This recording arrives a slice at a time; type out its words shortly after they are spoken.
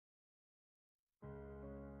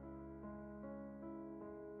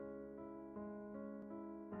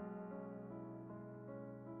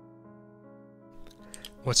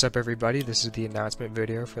What's up everybody, this is the announcement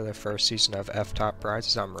video for the first season of F-Top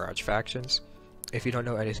Prizes on Mirage Factions. If you don't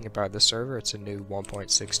know anything about the server, it's a new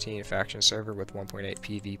 1.16 faction server with 1.8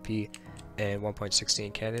 PvP and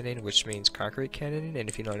 1.16 cannoning, which means concrete cannoning, and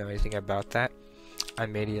if you don't know anything about that, I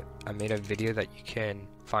made a video that you can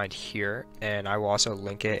find here, and I will also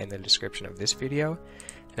link it in the description of this video.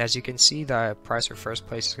 And as you can see, the price for first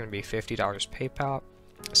place is going to be $50 PayPal.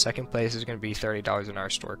 Second place is going to be $30 in our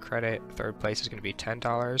store credit. Third place is going to be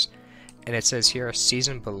 $10, and it says here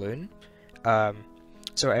season balloon.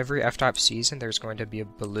 So every F-Top season there's going to be a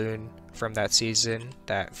balloon from that season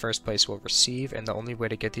that first place will receive, and the only way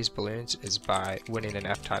to get these balloons is by winning an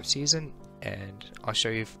F-Top season. And I'll show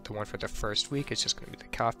you the one for the first week. It's just going to be the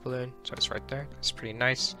calf balloon, so it's right there. It's pretty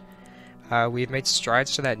nice. We've made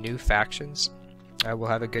strides to that new factions. We'll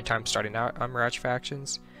have a good time starting out on Mirage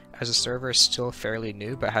Factions, as the server is still fairly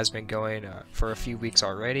new but has been going for a few weeks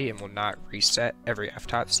already and will not reset every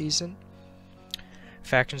F-Top season.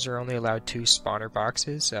 Factions are only allowed 2 spawner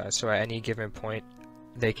boxes, so at any given point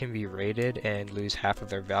they can be raided and lose half of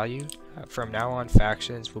their value. From now on,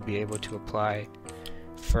 factions will be able to apply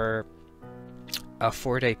for a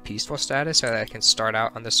 4-day peaceful status so that they can start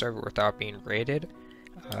out on the server without being raided,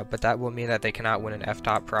 but that will mean that they cannot win an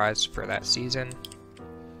F-Top prize for that season.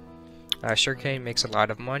 Sugarcane makes a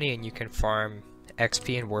lot of money, and you can farm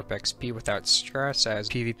XP and warp XP without stress as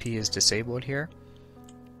PvP is disabled here.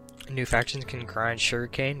 New factions can grind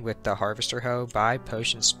sugarcane with the harvester hoe, buy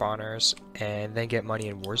potion spawners, and then get money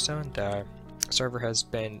in Warzone. The server has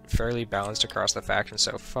been fairly balanced across the factions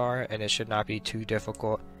so far, and it should not be too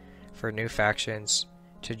difficult for new factions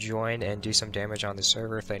to join and do some damage on the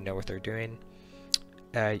server if they know what they're doing.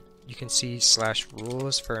 You can see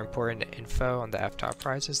 /rules for important info on the F-Top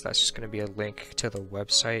prizes. That's just going to be a link to the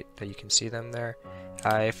website that you can see them there.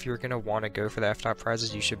 If you're going to want to go for the F-Top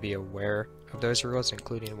prizes, you should be aware of those rules,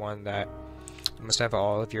 including one that you must have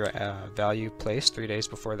all of your value placed 3 days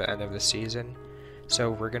before the end of the season.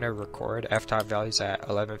 So we're going to record F-Top values at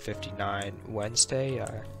 11:59 Wednesday,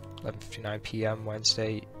 11:59 p.m.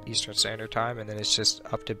 Wednesday Eastern Standard Time, and then it's just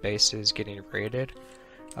up to bases getting rated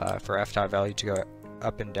for F-Top value to go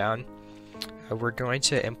up and down. We're going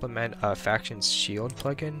to implement a Factions Shield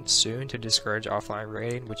plugin soon to discourage offline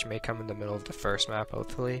raiding, which may come in the middle of the first map,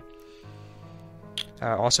 hopefully.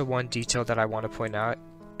 Also, one detail that I want to point out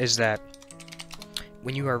is that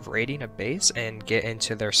when you are raiding a base and get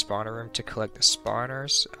into their spawner room to collect the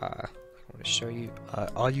spawners, I want to show you,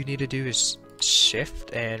 all you need to do is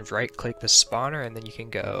shift and right click the spawner, and then you can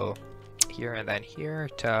go here and then here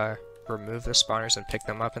to remove the spawners and pick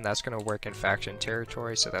them up, and that's going to work in faction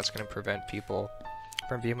territory, so that's going to prevent people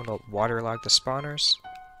from being able to waterlog the spawners.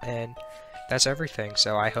 And that's everything,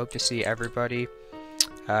 so I hope to see everybody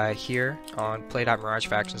here on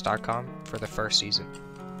play.miragefactions.com for the first season.